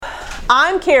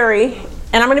I'm Carrie,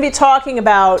 and I'm going to be talking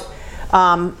about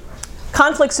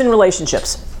conflicts in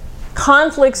relationships.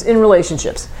 Conflicts in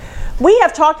relationships. We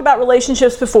have talked about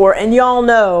relationships before, and y'all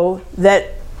know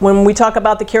that when we talk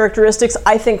about the characteristics,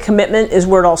 I think commitment is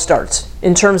where it all starts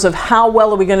in terms of how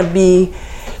well are we going to be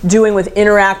doing with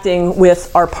interacting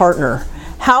with our partner.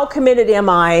 How committed am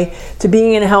I to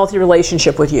being in a healthy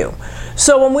relationship with you?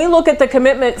 So when we look at the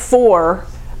commitment for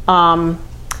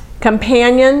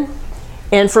companion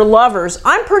and for lovers,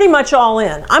 I'm pretty much all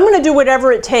in. I'm going to do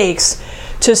whatever it takes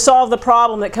to solve the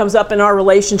problem that comes up in our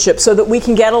relationship so that we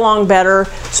can get along better,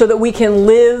 so that we can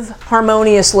live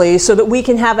harmoniously, so that we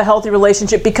can have a healthy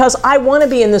relationship, because I want to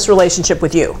be in this relationship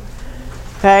with you.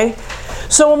 Okay?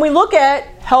 So when we look at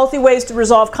healthy ways to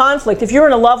resolve conflict, if you're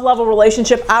in a love-level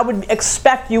relationship, I would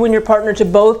expect you and your partner to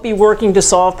both be working to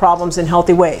solve problems in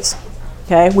healthy ways.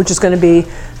 Okay? Which is going to be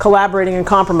collaborating and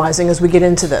compromising as we get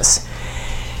into this.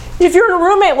 If you're in a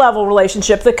roommate level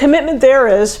relationship, the commitment there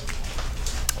is,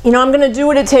 I'm going to do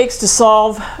what it takes to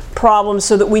solve problems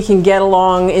so that we can get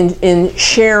along in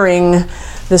sharing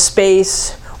the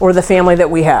space or the family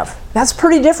that we have. That's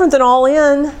pretty different than all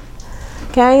in.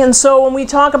 Okay, and so when we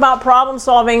talk about problem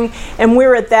solving and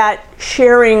we're at that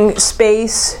sharing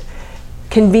space,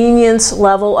 convenience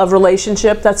level of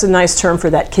relationship, that's a nice term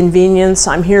for that, convenience.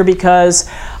 I'm here because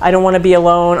I don't want to be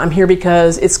alone. I'm here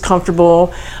because it's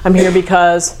comfortable. I'm here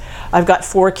because I've got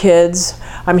 4 kids.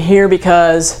 I'm here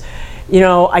because,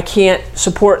 I can't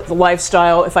support the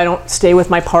lifestyle if I don't stay with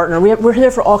my partner. We're here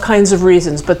for all kinds of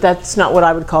reasons, but that's not what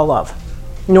I would call love,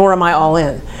 nor am I all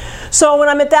in. So when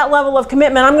I'm at that level of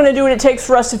commitment, I'm going to do what it takes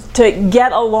for us to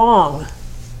get along.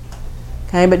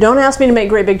 Okay, but don't ask me to make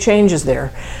great big changes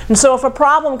there. And so if a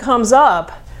problem comes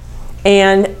up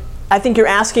and I think you're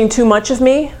asking too much of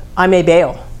me, I may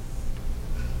bail.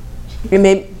 You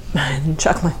may,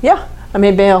 chuckling, yeah, I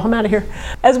may bail, I'm out of here.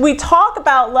 As we talk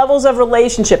about levels of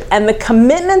relationship and the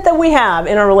commitment that we have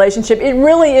in our relationship, it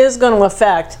really is going to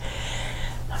affect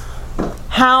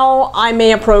how I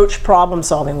may approach problem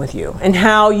solving with you and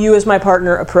how you as my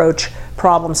partner approach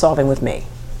problem solving with me.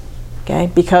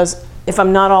 Okay? Because if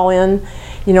I'm not all in,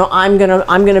 I'm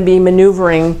gonna be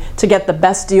maneuvering to get the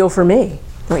best deal for me.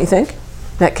 Don't you think?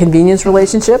 That convenience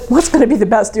relationship, what's going to be the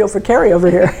best deal for Carrie over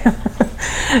here?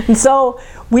 And so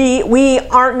we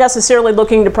aren't necessarily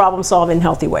looking to problem solve in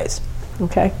healthy ways.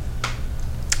 Okay?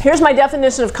 Here's my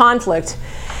definition of conflict.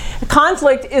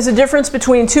 Conflict is a difference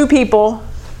between two people,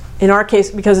 in our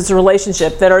case, because it's a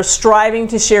relationship, that are striving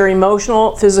to share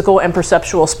emotional, physical, and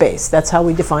perceptual space. That's how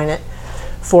we define it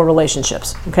for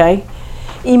relationships, okay?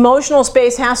 Emotional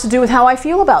space has to do with how I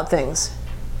feel about things.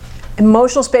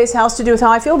 Emotional space has to do with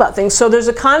how I feel about things. So there's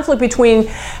a conflict between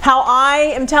how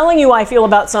I am telling you I feel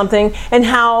about something and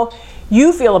how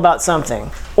you feel about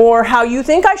something, or how you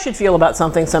think I should feel about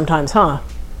something sometimes, huh?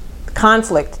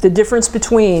 Conflict, the difference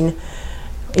between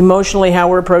emotionally how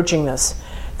we're approaching this.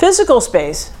 Physical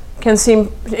space can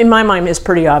seem, in my mind, is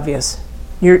pretty obvious.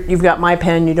 You've got my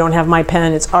pen, you don't have my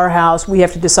pen, it's our house, we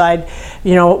have to decide,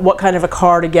 what kind of a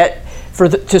car to get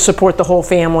to support the whole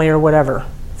family or whatever.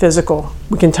 Physical,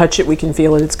 we can touch it, we can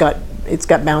feel it, it's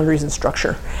got boundaries and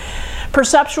structure.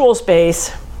 Perceptual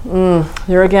space,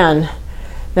 there again,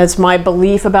 that's my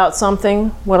belief about something,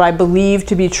 what I believe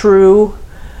to be true,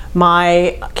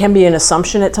 can be an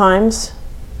assumption at times.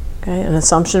 Okay, an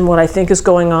assumption, what I think is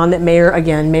going on that may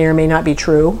or may not be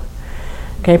true.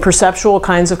 Okay, perceptual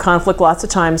kinds of conflict lots of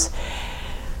times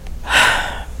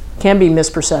can be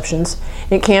misperceptions.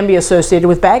 It can be associated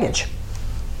with baggage.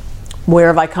 Where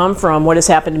have I come from? What has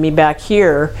happened to me back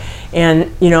here?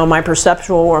 And my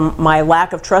perceptual or my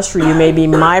lack of trust for you may be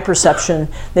my perception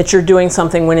that you're doing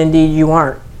something when indeed you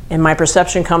aren't. And my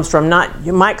perception comes from not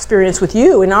my experience with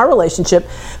you in our relationship,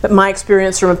 but my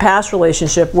experience from a past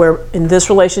relationship where in this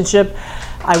relationship,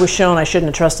 I was shown I shouldn't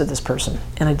have trusted this person.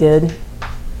 And I did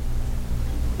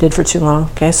for too long.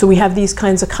 Okay, so we have these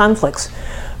kinds of conflicts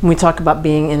when we talk about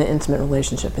being in an intimate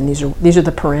relationship. And these are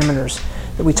the parameters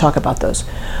that we talk about those.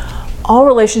 All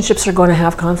relationships are going to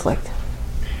have conflict.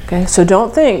 Okay, so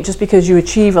don't think just because you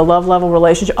achieve a love level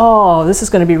relationship, this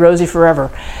is going to be rosy forever.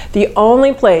 The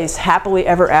only place happily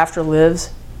ever after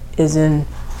lives is in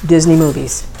Disney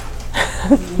movies.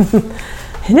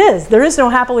 It is. There is no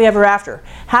happily ever after.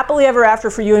 Happily ever after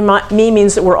for you and me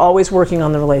means that we're always working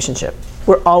on the relationship.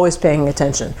 We're always paying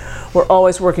attention. We're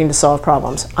always working to solve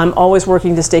problems. I'm always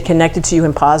working to stay connected to you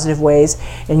in positive ways,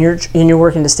 and you're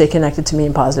working to stay connected to me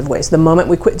in positive ways. The moment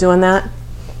we quit doing that,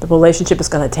 the relationship is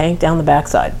going to tank down the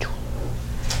backside,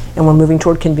 and we're moving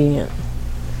toward convenient.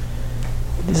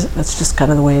 That's just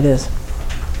kind of the way it is.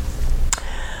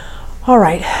 All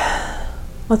right,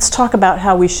 Let's talk about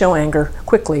how we show anger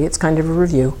quickly. It's kind of a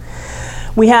review.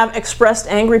 We have expressed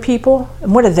angry people.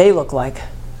 And what do they look like?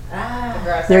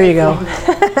 There you go.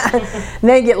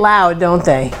 They get loud, don't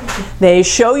they? They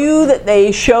show you that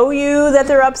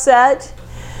they're upset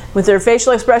with their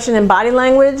facial expression and body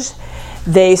language.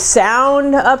 They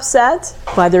sound upset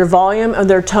by their volume of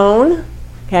their tone,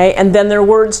 okay? And then their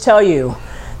words tell you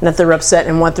that they're upset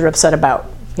and what they're upset about.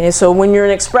 Okay, so when you're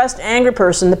an expressed angry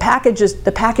person, the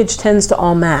package tends to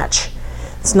all match.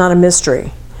 It's not a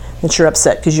mystery that you're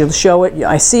upset because you'll show it.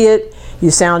 I see it.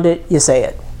 You sound it. You say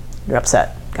it. You're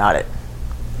upset. Got it.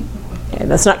 Okay,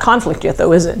 that's not conflict yet,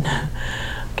 though, is it?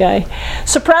 Okay.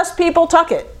 Suppressed people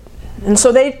tuck it, and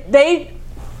so they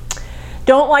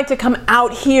don't like to come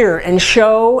out here and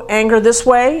show anger this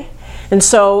way, and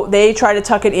so they try to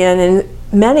tuck it in. And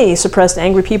many suppressed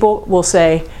angry people will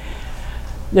say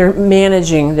they're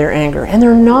managing their anger, and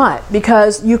they're not,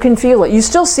 because you can feel it. You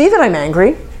still see that I'm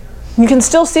angry. You can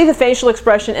still see the facial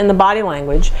expression and the body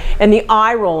language and the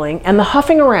eye rolling and the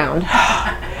huffing around,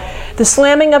 the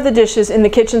slamming of the dishes in the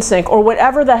kitchen sink or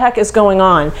whatever the heck is going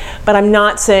on, but I'm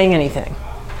not saying anything.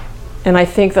 And I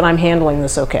think that I'm handling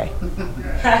this okay.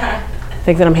 I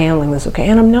think that I'm handling this okay,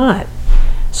 and I'm not.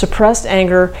 Suppressed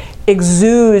anger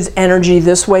exudes energy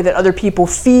this way that other people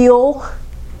feel,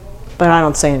 but I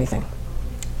don't say anything.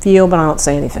 Feel, but I don't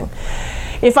say anything.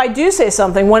 If I do say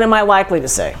something, what am I likely to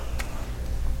say?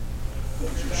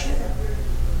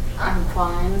 I'm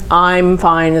fine. I'm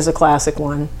fine is a classic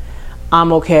one.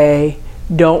 I'm okay.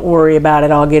 Don't worry about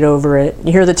it. I'll get over it.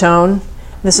 You hear the tone?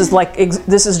 This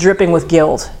is dripping with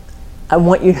guilt. I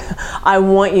want you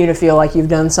to feel like you've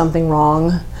done something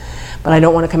wrong, but I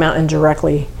don't want to come out and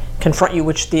directly confront you,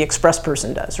 which the expressed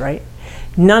person does, right?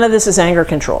 None of this is anger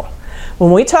control.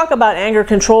 When we talk about anger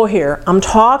control here, I'm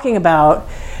talking about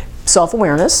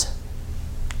self-awareness.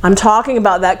 I'm talking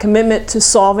about that commitment to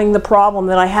solving the problem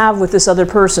that I have with this other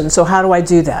person. So how do I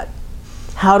do that?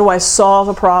 How do I solve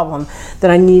a problem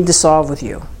that I need to solve with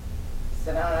you?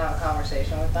 Sit down and have a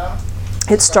conversation with them.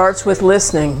 It starts with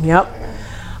listening. Yep.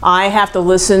 I have to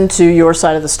listen to your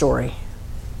side of the story.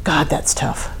 God, that's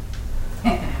tough.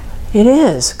 It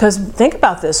is, because think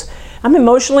about this. I'm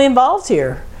emotionally involved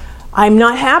here. I'm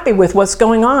not happy with what's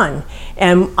going on,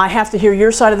 and I have to hear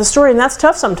your side of the story, and that's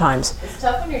tough sometimes. It's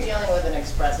tough when you're dealing with an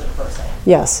expressive person.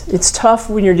 Yes, it's tough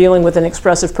when you're dealing with an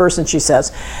expressive person, she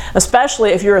says,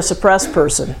 especially if you're a suppressed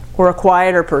person or a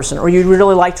quieter person, or you'd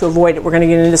really like to avoid it. We're going to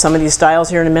get into some of these styles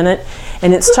here in a minute,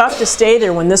 and it's tough to stay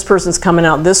there when this person's coming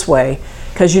out this way,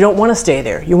 because you don't want to stay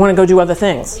there. You want to go do other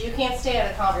things. Well, you can't stay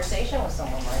at a conversation with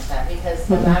someone like that, because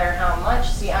no matter how much,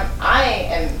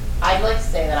 I'd like to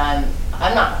say that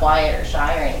I'm not quiet or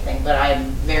shy or anything, but I'm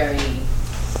very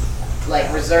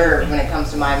reserved when it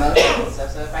comes to my emotions and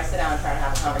stuff. So if I sit down and try to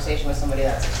have a conversation with somebody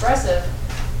that's expressive,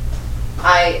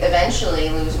 I eventually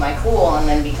lose my cool and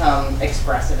then become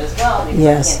expressive as well, because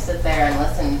I can't sit there and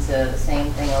listen to the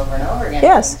same thing over and over again.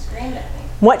 Yes. And screamed at me.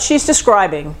 What she's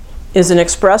describing is an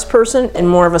expressed person and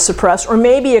more of a suppressed, or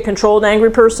maybe a controlled angry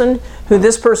person, who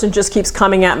this person just keeps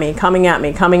coming at me, coming at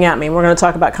me, coming at me. And we're going to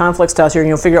talk about conflict styles here, and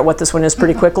you'll figure out what this one is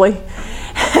pretty quickly.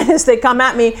 As they come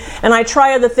at me, and I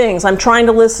try other things. I'm trying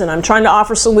to listen. I'm trying to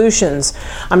offer solutions.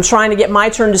 I'm trying to get my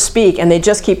turn to speak, and they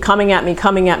just keep coming at me,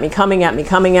 coming at me, coming at me,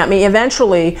 coming at me.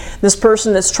 Eventually, this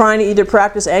person that's trying to either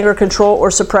practice anger control or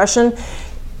suppression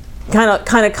kind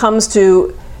of comes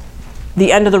to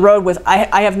the end of the road with,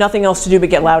 I have nothing else to do but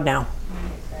get loud now.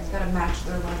 It's got to match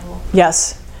their level.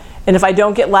 Yes. And if I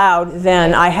don't get loud,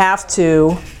 then I have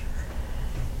to,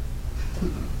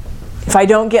 if I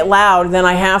don't get loud, then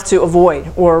I have to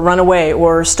avoid or run away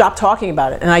or stop talking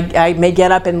about it. And I may get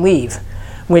up and leave,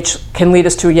 which can lead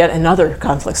us to yet another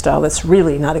conflict style that's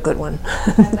really not a good one.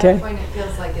 At that point, it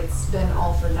feels like it's been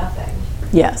all for nothing.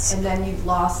 Yes. And then you've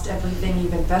lost everything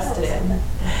you've invested in.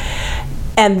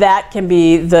 And that can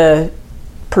be the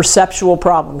perceptual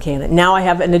problem, can it? Now I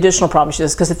have an additional problem, she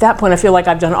says, because at that point I feel like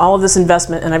I've done all of this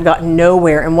investment and I've gotten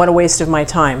nowhere, and what a waste of my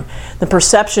time. The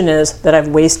perception is that I've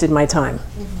wasted my time.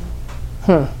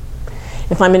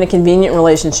 If I'm in a convenient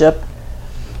relationship,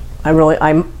 I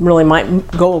really might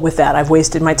go with that. I've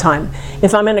wasted my time.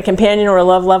 If I'm in a companion or a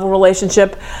love level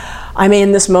relationship, I may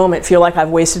in this moment feel like I've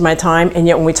wasted my time, and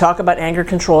yet when we talk about anger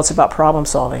control, it's about problem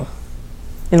solving.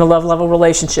 In a love level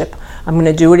relationship, I'm going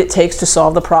to do what it takes to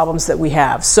solve the problems that we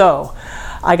have. So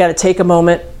I got to take a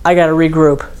moment. I got to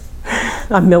regroup.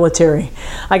 I'm military.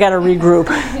 I got to regroup.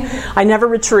 I never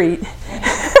retreat.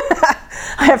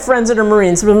 I have friends that are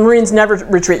Marines. The Marines never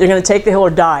retreat. They're going to take the hill or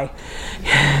die.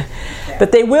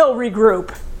 But they will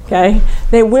regroup. Okay?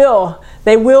 They will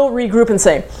regroup and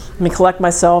say, let me collect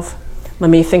myself. Let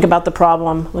me think about the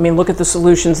problem. Let me look at the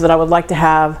solutions that I would like to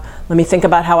have. Let me think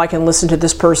about how I can listen to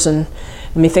this person.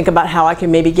 Let me think about how I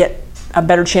can maybe get a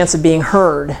better chance of being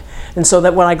heard. And so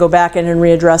that when I go back in and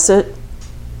readdress it,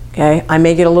 okay, I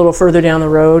may get a little further down the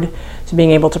road to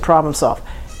being able to problem solve.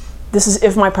 This is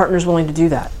if my partner's willing to do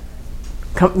that.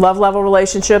 Love level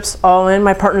relationships, all in,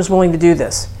 my partner's willing to do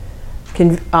this.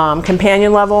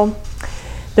 Companion level,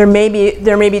 there may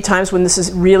be times when this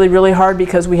is really, really hard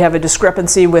because we have a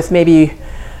discrepancy with maybe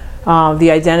the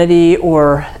identity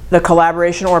or the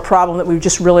collaboration or a problem that we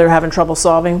just really are having trouble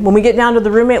solving. When we get down to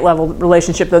the roommate level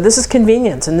relationship, though, this is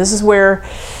convenience, and this is where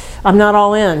I'm not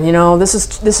all in. You know, this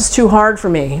is too hard for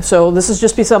me. So this is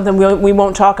just be something we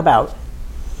won't talk about.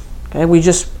 Okay,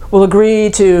 we'll agree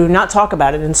to not talk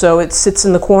about it, and so it sits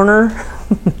in the corner,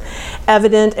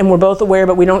 evident, and we're both aware,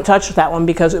 but we don't touch that one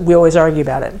because we always argue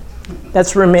about it.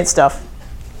 That's roommate stuff.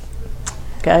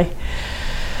 Okay.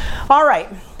 All right.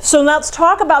 So let's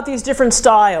talk about these different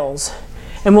styles,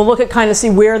 and we'll look at kind of see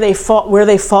where they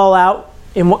fall out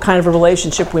in what kind of a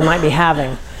relationship we might be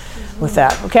having with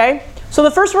that. Okay. So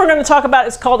the first one we're going to talk about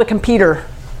is called a competer.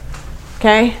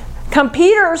 Okay.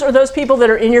 Competers are those people that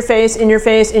are in your face, in your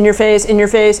face, in your face, in your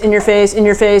face, in your face, in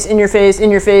your face, in your face, in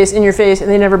your face, in your face, and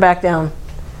they never back down.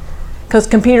 Because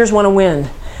competers want to win.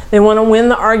 They want to win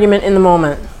the argument in the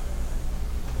moment.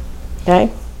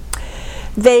 Okay?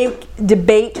 They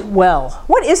debate well.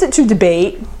 What is it to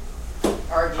debate?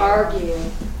 Argue.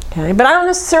 Okay, but I don't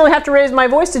necessarily have to raise my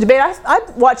voice to debate. I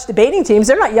watch debating teams.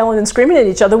 They're not yelling and screaming at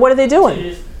each other. What are they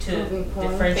doing? To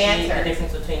differentiate the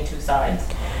difference between two sides.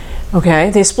 Okay,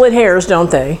 they split hairs, don't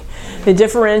they? They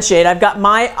differentiate. I've got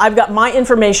my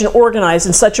information organized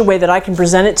in such a way that I can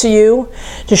present it to you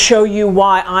to show you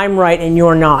why I'm right and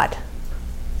you're not.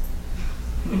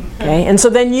 Okay, and so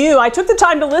then I took the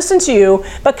time to listen to you,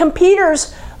 but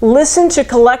competers listen to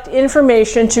collect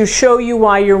information to show you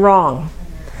why you're wrong.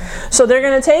 So they're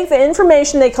going to take the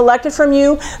information they collected from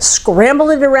you,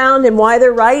 scramble it around and why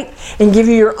they're right, and give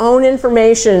you your own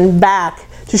information back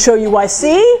to show you why.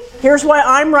 See, here's why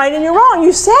I'm right and you're wrong.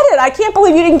 You said it. I can't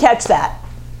believe you didn't catch that.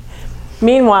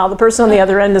 Meanwhile, the person on the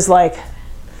other end is like,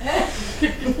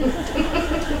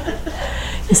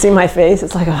 you see my face?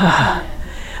 It's like, ah.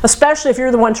 Especially if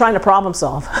you're the one trying to problem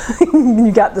solve.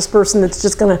 You got this person that's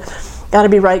just gonna, gotta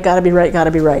be right, gotta be right, gotta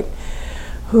be right.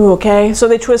 Ooh, okay, so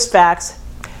they twist facts.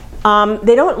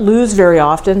 They don't lose very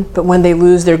often, but when they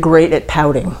lose, they're great at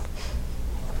pouting.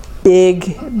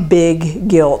 Big, big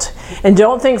guilt. And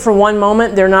don't think for one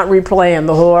moment they're not replaying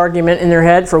the whole argument in their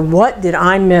head for what did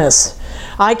I miss?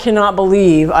 I cannot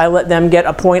believe I let them get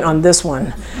a point on this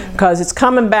one because it's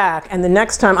coming back and the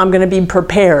next time I'm going to be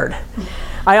prepared.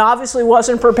 I obviously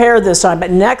wasn't prepared this time,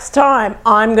 but next time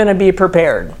I'm going to be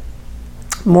prepared.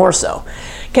 More so.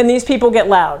 Can these people get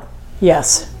loud?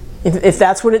 Yes. If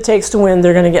that's what it takes to win,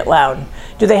 they're going to get loud.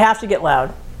 Do they have to get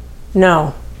loud?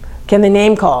 No. Can they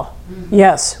name call?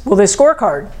 Yes. Will they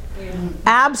scorecard?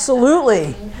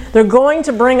 Absolutely. They're going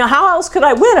to bring how else could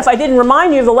I win if I didn't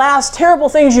remind you of the last terrible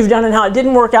things you've done and how it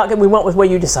didn't work out and we went with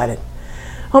what you decided.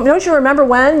 Oh, don't you remember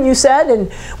when you said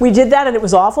and we did that and it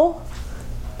was awful?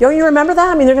 Don't you remember that?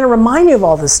 I mean, they're going to remind you of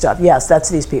all this stuff. Yes, that's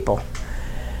these people.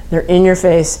 They're in your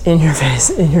face, in your face,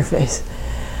 in your face.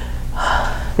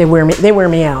 They wear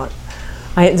me out.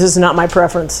 This is not my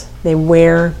preference. They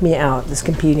wear me out, this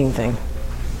competing thing.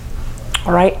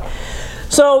 All right?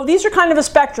 So these are kind of a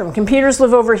spectrum. Competers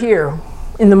live over here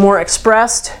in the more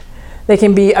expressed. They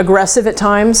can be aggressive at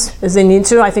times as they need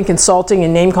to. I think insulting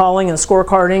and name calling and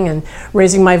scorecarding and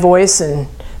raising my voice and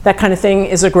that kind of thing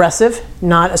is aggressive,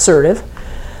 not assertive.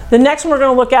 The next one we're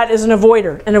going to look at is an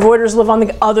avoider. And avoiders live on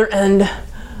the other end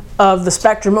of the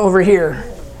spectrum over here.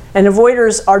 And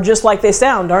avoiders are just like they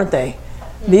sound, aren't they?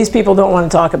 These people don't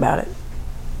want to talk about it.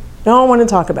 Don't want to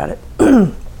talk about it.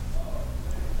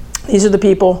 These are the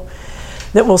people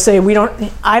that will say,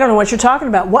 I don't know what you're talking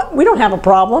about. What? We don't have a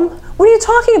problem. What are you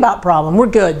talking about problem? We're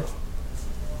good.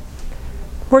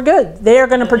 We're good. They are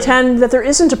going to pretend that there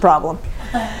isn't a problem.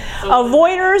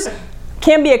 Avoiders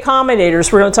can be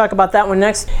accommodators. We're going to talk about that one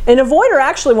next. An avoider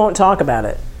actually won't talk about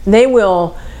it. They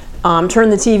will turn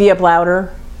the TV up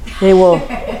louder. They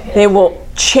will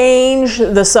change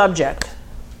the subject.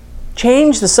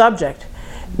 Change the subject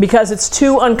because it's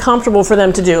too uncomfortable for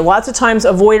them to do. Lots of times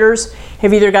avoiders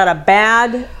have either got a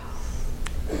bad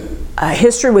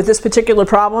history with this particular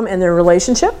problem in their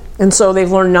relationship, and so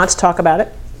they've learned not to talk about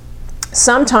it.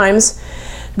 Sometimes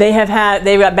they've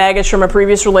got baggage from a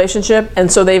previous relationship, and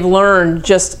so they've learned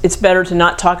just it's better to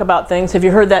not talk about things. Have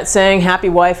you heard that saying, happy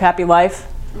wife, happy life?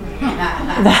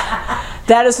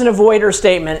 That is an avoider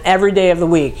statement every day of the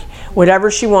week.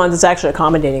 Whatever she wants, it's actually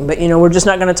accommodating. But we're just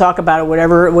not going to talk about it.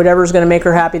 Whatever's going to make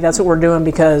her happy, that's what we're doing,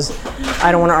 because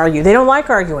I don't want to argue. They don't like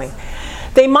arguing.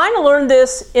 They might have learned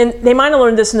this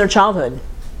in their childhood.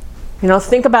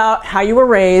 Think about how you were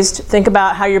raised. Think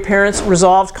about how your parents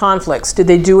resolved conflicts. Did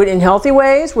they do it in healthy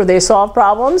ways where they solved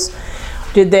problems?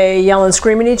 Did they yell and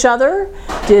scream at each other?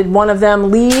 Did one of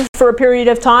them leave for a period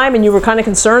of time and you were kind of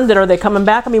concerned that are they coming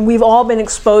back? I mean, we've all been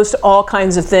exposed to all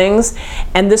kinds of things,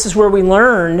 and this is where we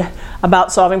learned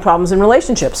about solving problems in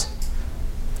relationships.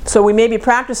 So we may be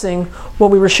practicing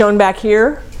what we were shown back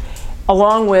here,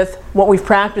 along with what we've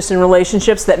practiced in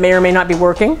relationships that may or may not be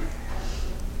working.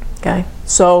 Okay?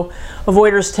 So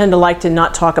avoiders tend to like to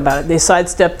not talk about it. They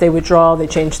sidestep, they withdraw, they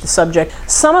change the subject.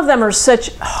 Some of them are such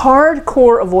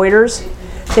hardcore avoiders,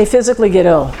 they physically get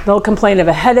ill. They'll complain of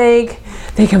a headache,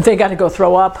 they got to go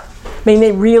throw up. I mean,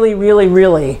 they really, really,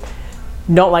 really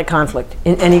don't like conflict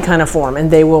in any kind of form,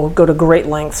 and they will go to great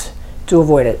lengths to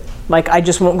avoid it. Like, I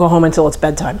just won't go home until it's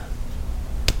bedtime,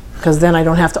 because then I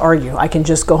don't have to argue. I can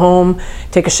just go home,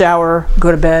 take a shower, go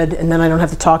to bed, and then I don't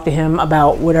have to talk to him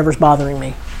about whatever's bothering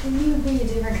me. Can you be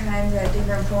different kinds at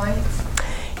different points?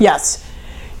 Yes.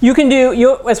 You can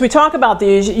do, as we talk about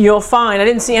these, you'll find, I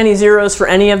didn't see any zeros for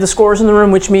any of the scores in the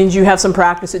room, which means you have some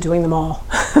practice at doing them all.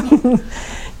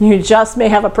 You just may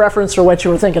have a preference for what you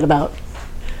were thinking about.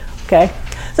 Okay?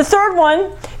 The third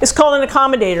one is called an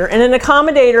accommodator. And an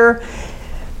accommodator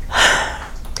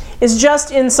is just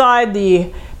inside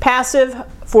the passive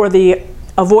for the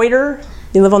avoider.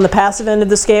 You live on the passive end of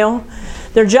the scale.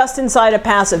 They're just inside a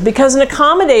passive, because an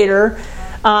accommodator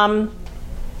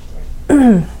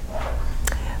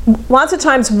lots of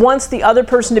times wants the other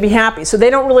person to be happy. So they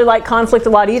don't really like conflict a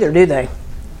lot either, do they?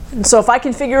 And so if I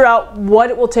can figure out what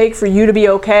it will take for you to be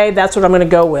okay, that's what I'm going to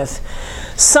go with.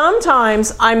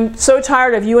 Sometimes I'm so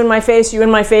tired of you in my face, you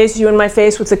in my face, you in my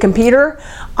face with the computer,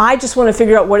 I just want to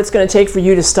figure out what it's going to take for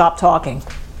you to stop talking.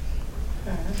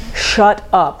 Shut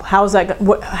up. How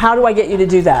do I get you to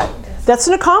do that? That's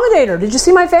an accommodator. Did you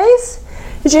see my face?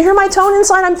 Did you hear my tone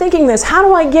inside? I'm thinking this. How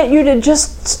do I get you to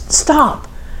just stop?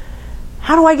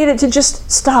 How do I get it to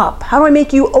just stop? How do I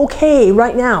make you okay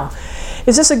right now?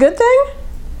 Is this a good thing?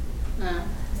 No.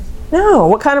 No.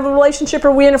 What kind of a relationship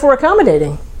are we in if we're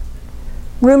accommodating?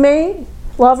 Roommate?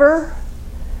 Lover?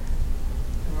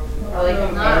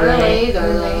 Not really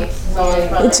either.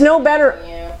 It's no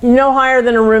better, no higher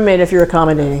than a roommate if you're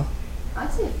accommodating.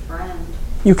 I'd say friend.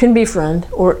 You can be friend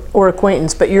or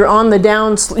acquaintance, but you're on the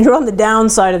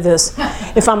downside of this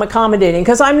if I'm accommodating,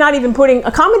 because I'm not even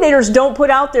accommodators don't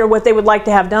put out there what they would like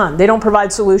to have done. They don't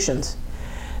provide solutions.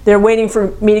 They're waiting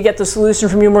for me to get the solution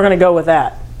from you, and we're going to go with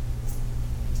that.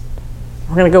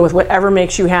 We're going to go with whatever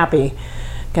makes you happy,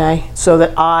 okay, so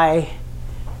that I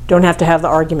don't have to have the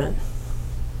argument.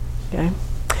 Okay?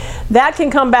 That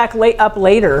can come back up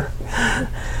later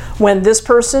when this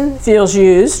person feels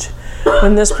used,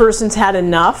 when this person's had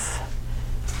enough,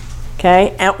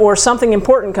 okay, or something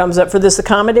important comes up for this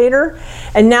accommodator,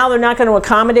 and now they're not going to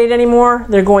accommodate anymore,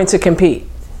 they're going to compete.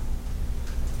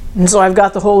 And so I've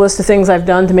got the whole list of things I've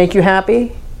done to make you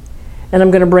happy, and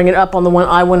I'm going to bring it up on the one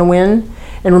I want to win,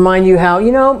 and remind you how,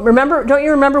 don't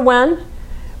you remember when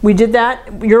we did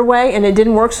that your way and it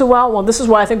didn't work so well? Well, this is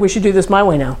why I think we should do this my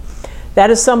way now.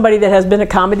 That is somebody that has been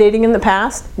accommodating in the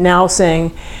past, now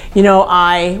saying,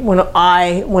 I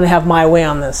want to have my way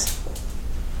on this.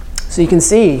 So you can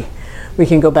see we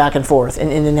can go back and forth and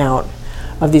in and out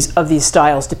of these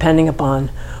styles depending upon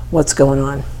what's going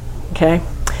on. Okay?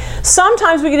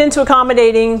 Sometimes we get into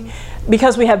accommodating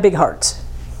because we have big hearts.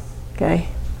 Okay?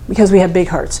 Because we have big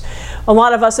hearts. A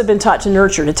lot of us have been taught to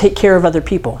nurture, to take care of other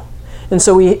people. And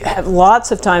so we have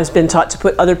lots of times been taught to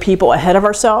put other people ahead of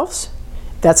ourselves.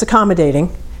 That's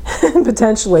accommodating,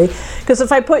 potentially. Because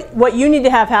if I put what you need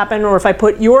to have happen, or if I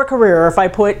put your career, or if I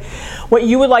put what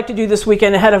you would like to do this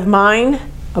weekend ahead of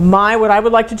what I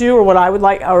would like to do, or what I would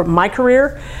like, or my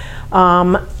career,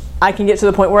 I can get to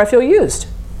the point where I feel used,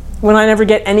 when I never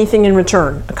get anything in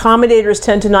return. Accommodators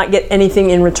tend to not get anything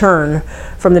in return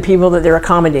from the people that they're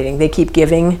accommodating. They keep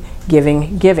giving,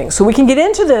 giving, giving. So we can get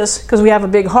into this because we have a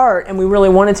big heart and we really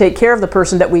want to take care of the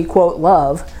person that we, quote,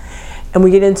 love. And we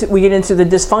get into the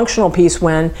dysfunctional piece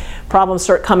when problems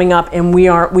start coming up and we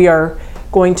are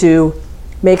going to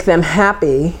make them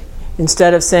happy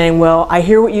instead of saying, well, I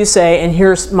hear what you say and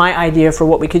here's my idea for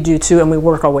what we could do too, and we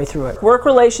work our way through it. Work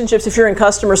relationships, if you're in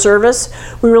customer service,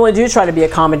 we really do try to be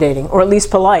accommodating, or at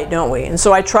least polite, don't we? And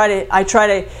so I try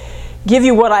to give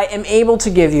you what I am able to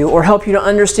give you, or help you to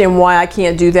understand why I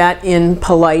can't do that in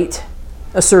polite,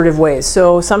 assertive ways.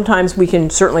 So sometimes we can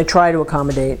certainly try to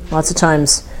accommodate. Lots of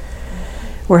times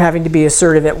we're having to be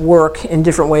assertive at work in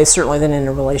different ways, certainly, than in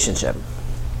a relationship.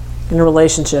 In a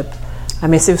relationship, I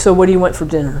may say, so what do you want for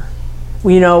dinner?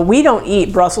 Well, you know, we don't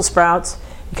eat Brussels sprouts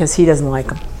because he doesn't like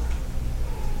them.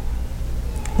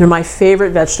 They're my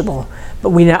favorite vegetable, but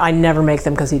I never make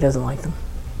them because he doesn't like them.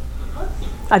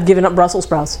 I've given up Brussels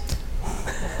sprouts.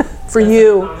 For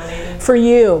you,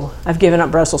 I've given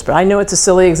up Brussels sprouts. I know it's a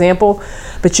silly example,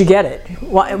 but you get it.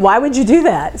 Why would you do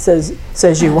that? Says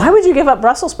you. Why would you give up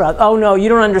Brussels sprouts? Oh no, you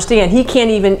don't understand. He can't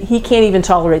even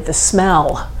tolerate the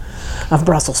smell of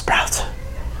Brussels sprouts.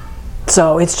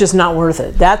 So it's just not worth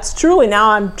it.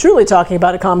 Now I'm truly talking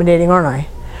about accommodating, aren't I?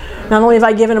 Not only have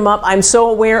I given them up, I'm so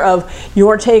aware of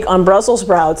your take on Brussels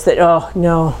sprouts that, oh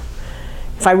no.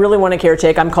 If I really want to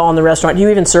caretake, I'm calling the restaurant. Do you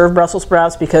even serve Brussels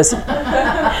sprouts? Because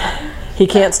he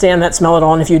can't stand that smell at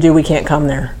all, and if you do, we can't come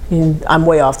there. I'm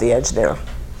way off the edge there.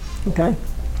 Okay?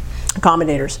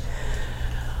 Accommodators.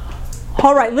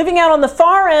 All right, living out on the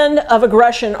far end of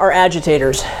aggression are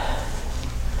agitators.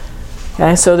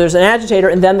 Okay, so there's an agitator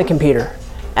and then the competer.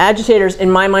 Agitators, in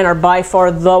my mind, are by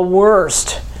far the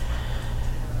worst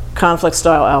conflict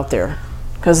style out there,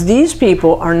 because these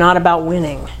people are not about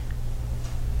winning.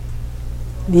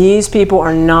 These people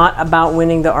are not about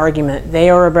winning the argument. They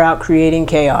are about creating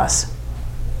chaos.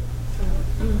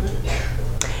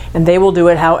 And they will do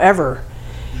it however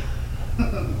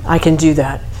I can do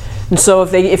that. And so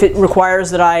if it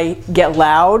requires that I get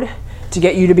loud to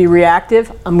get you to be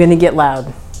reactive, I'm going to get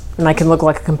loud. And I can look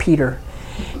like a competer.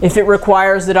 If it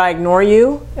requires that I ignore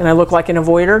you and I look like an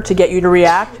avoider to get you to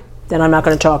react, then I'm not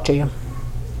going to talk to you.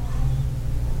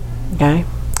 Okay?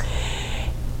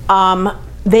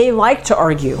 They like to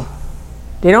argue.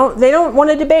 They don't want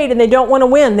to debate and they don't want to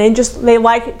win. They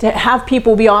like to have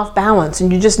people be off balance,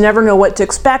 and you just never know what to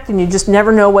expect, and you just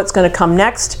never know what's going to come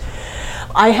next.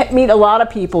 I meet a lot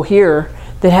of people here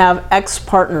that have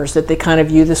ex-partners that they kind of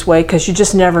view this way, because you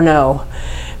just never know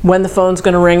when the phone's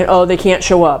going to ring and, oh, they can't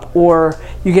show up, or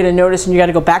you get a notice and you got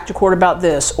to go back to court about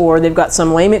this, or they've got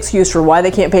some lame excuse for why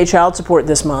they can't pay child support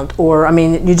this month, or, I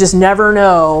mean, you just never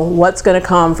know what's going to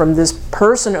come from this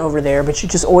person over there, but you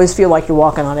just always feel like you're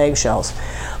walking on eggshells.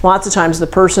 Lots of times the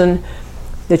person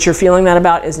that you're feeling that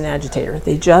about is an agitator.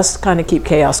 They just kind of keep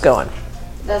chaos going.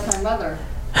 That's my mother.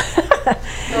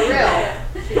 For real.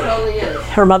 She totally is.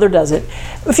 Her mother does it.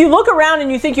 If you look around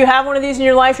and you think you have one of these in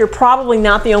your life, you're probably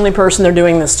not the only person they're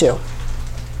doing this to,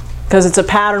 because it's a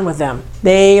pattern with them.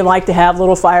 They like to have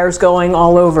little fires going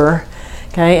all over.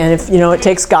 Okay, and if it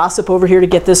takes gossip over here to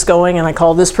get this going, and I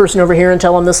call this person over here and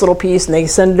tell them this little piece, and they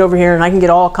send it over here, and I can get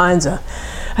all kinds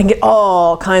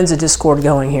of discord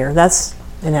going here. That's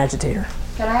an agitator.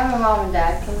 Can I have my mom and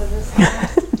dad come to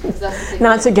this?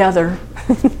 Not together.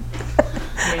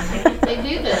 They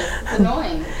do this. It's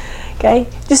annoying. Okay.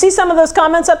 Do you see some of those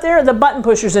comments up there? The button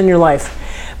pushers in your life.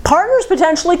 Partners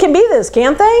potentially can be this,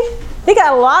 can't they? They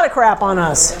got a lot of crap on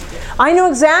us. I know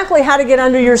exactly how to get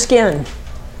under your skin.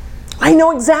 I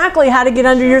know exactly how to get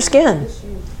under your skin.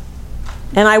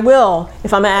 And I will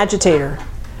if I'm an agitator.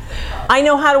 I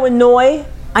know how to annoy.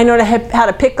 I know how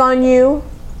to pick on you.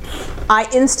 I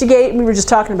instigate. We were just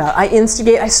talking about. I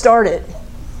instigate. I start it.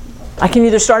 I can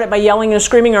either start it by yelling and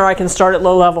screaming, or I can start at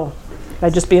low level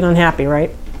by just being unhappy,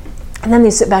 right? And then they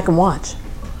sit back and watch.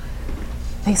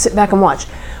 They sit back and watch.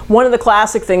 One of the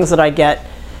classic things that I get,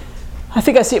 I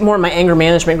think I see it more in my anger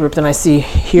management group than I see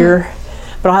here,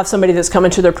 but I'll have somebody that's come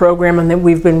into their program, and then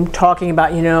we've been talking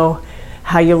about,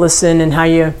 how you listen and how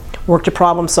you work to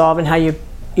problem solve, and how you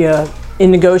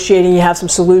in negotiating you have some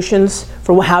solutions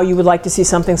for how you would like to see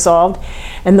something solved.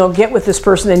 And they'll get with this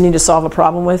person they need to solve a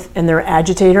problem with, and they're an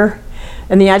agitator.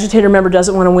 And the agitator member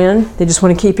doesn't want to win. They just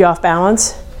want to keep you off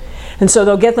balance. And so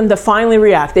they'll get them to finally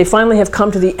react. They finally have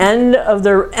come to the end of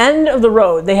the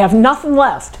road. They have nothing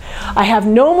left. I have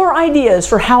no more ideas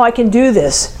for how I can do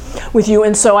this with you,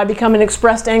 and so I become an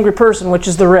expressed angry person, which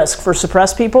is the risk for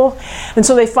suppressed people. And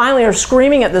so they finally are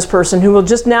screaming at this person, who will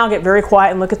just now get very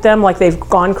quiet and look at them like they've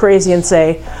gone crazy and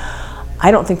say, I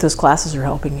don't think those classes are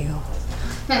helping you.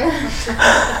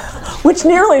 Which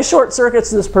nearly short circuits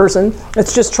this person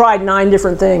that's just tried 9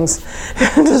 different things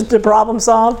just to problem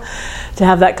solve, to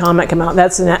have that comment come out.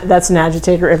 That's an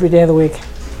agitator every day of the week.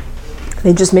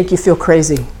 They just make you feel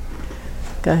crazy.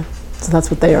 Okay, so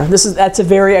that's what they are. That's a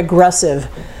very aggressive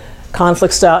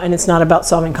conflict style, and it's not about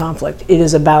solving conflict. It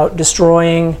is about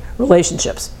destroying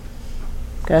relationships.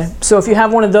 Okay, so if you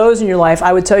have one of those in your life,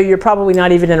 I would tell you you're probably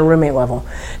not even at a roommate level,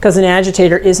 because an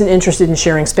agitator isn't interested in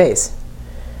sharing space.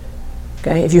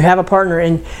 Okay, if you have a partner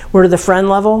and we're to the friend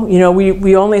level,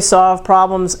 we only solve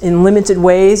problems in limited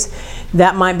ways,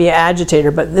 that might be an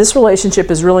agitator, but this relationship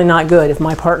is really not good if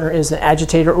my partner is an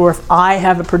agitator or if I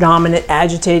have a predominant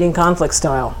agitating conflict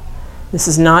style. This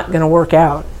is not going to work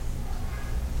out.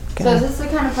 Okay. So is this the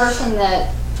kind of person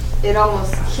that it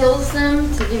almost kills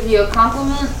them to give you a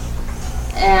compliment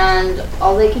and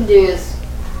all they can do is,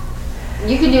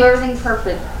 you can do everything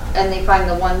perfect and they find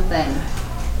the one thing?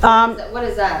 What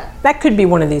is that? That could be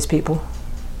one of these people.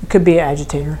 It could be an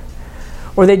agitator.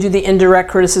 Or they do the indirect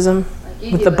criticism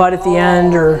with the butt at the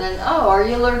end. Or and then, are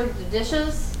you allergic to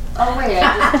dishes? Oh wait,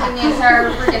 I just cleaned the entire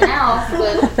freaking house,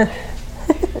 but...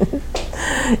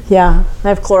 Yeah, I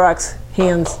have Clorox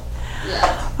hands.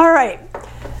 Yeah. All right.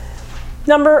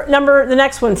 The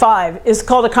next one, 5, is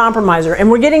called a compromiser.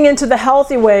 And we're getting into the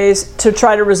healthy ways to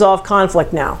try to resolve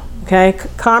conflict now. Okay,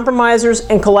 compromisers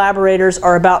and collaborators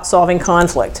are about solving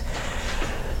conflict.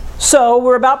 So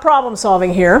we're about problem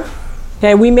solving here.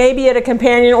 Okay, we may be at a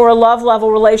companion or a love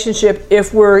level relationship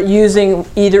if we're using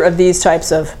either of these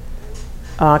types of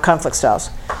conflict styles.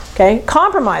 Okay,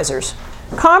 compromisers.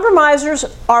 Compromisers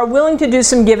are willing to do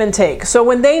some give and take. So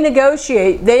when they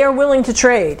negotiate, they are willing to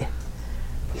trade.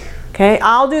 Okay,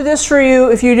 I'll do this for you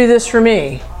if you do this for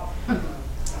me.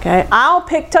 Okay,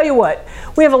 tell you what,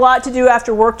 we have a lot to do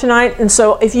after work tonight, and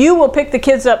so if you will pick the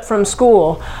kids up from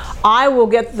school, I will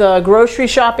get the grocery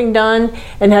shopping done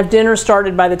and have dinner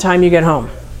started by the time you get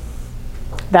home.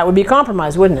 That would be a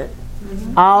compromise, wouldn't it?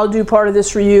 Mm-hmm. I'll do part of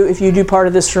this for you if you do part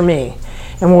of this for me.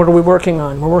 And what are we working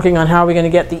on? We're working on how are we going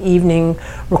to get the evening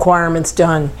requirements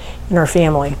done in our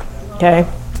family. Okay?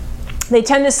 They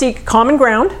tend to seek common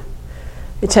ground.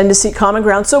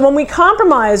 So when we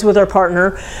compromise with our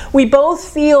partner, we both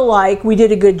feel like we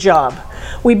did a good job.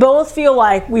 We both feel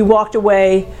like we walked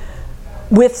away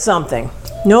with something.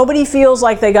 Nobody feels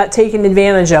like they got taken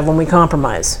advantage of when we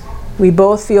compromise. We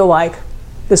both feel like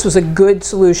this was a good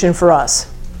solution for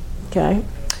us. Okay?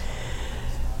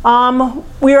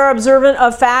 We are observant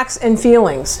of facts and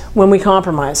feelings when we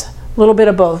compromise. A little bit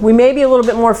of both. We may be a little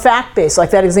bit more fact-based.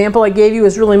 Like that example I gave you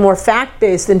is really more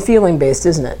fact-based than feeling-based,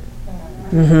 isn't it?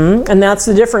 Mm-hmm. And that's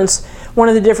the difference, one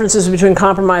of the differences between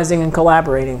compromising and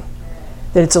collaborating.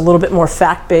 That it's a little bit more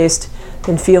fact-based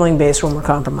than feeling-based when we're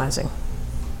compromising.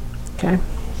 Okay?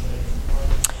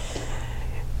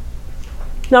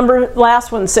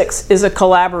 Last one, 6, is a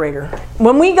collaborator.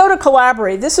 When we go to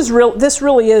collaborate, this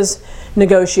really is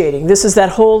negotiating. This is that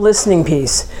whole listening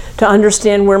piece to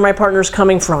understand where my partner's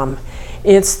coming from.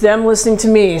 It's them listening to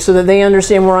me so that they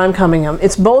understand where I'm coming from.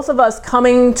 It's both of us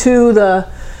coming to the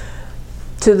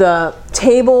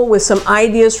table with some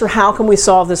ideas for how can we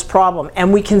solve this problem,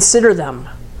 and we consider them.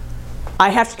 I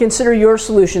have to consider your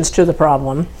solutions to the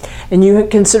problem, and you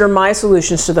consider my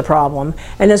solutions to the problem.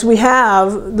 And as we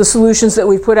have the solutions that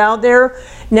we put out there,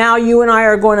 now you and I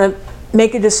are going to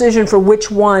make a decision for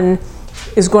which one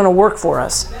is going to work for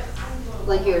us.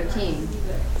 Like you're a team.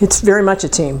 It's very much a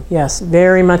team, yes,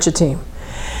 very much a team.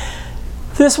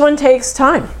 This takes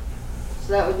time.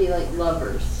 So that would be like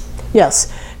lovers.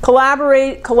 Yes.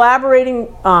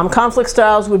 Collaborating conflict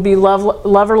styles would be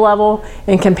lover level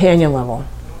and companion level.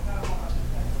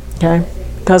 Okay?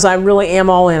 Because I really am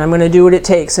all in. I'm going to do what it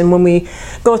takes. And when we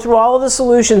go through all of the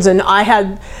solutions, and I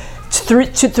had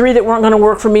three that weren't going to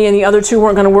work for me and the other 2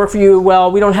 weren't going to work for you,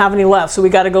 well, we don't have any left, so we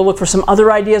got to go look for some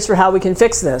other ideas for how we can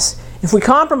fix this. If we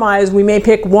compromise, we may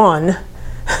pick one.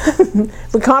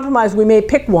 If we compromise, we may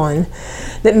pick one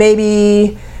that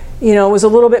maybe was a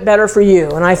little bit better for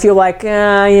you. And I feel like,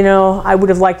 I would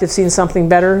have liked to have seen something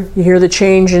better. You hear the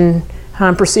change in how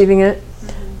I'm perceiving it?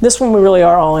 Mm-hmm. This one we really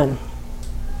are all in.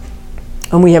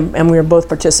 And we are both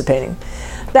participating.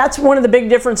 That's one of the big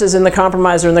differences in the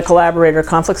compromiser and the collaborator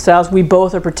conflict styles. We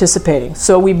both are participating.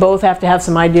 So we both have to have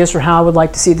some ideas for how I would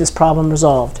like to see this problem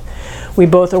resolved. We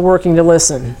both are working to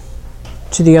listen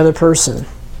to the other person.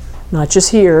 Not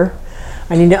just hear.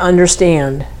 I need to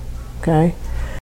understand. Okay?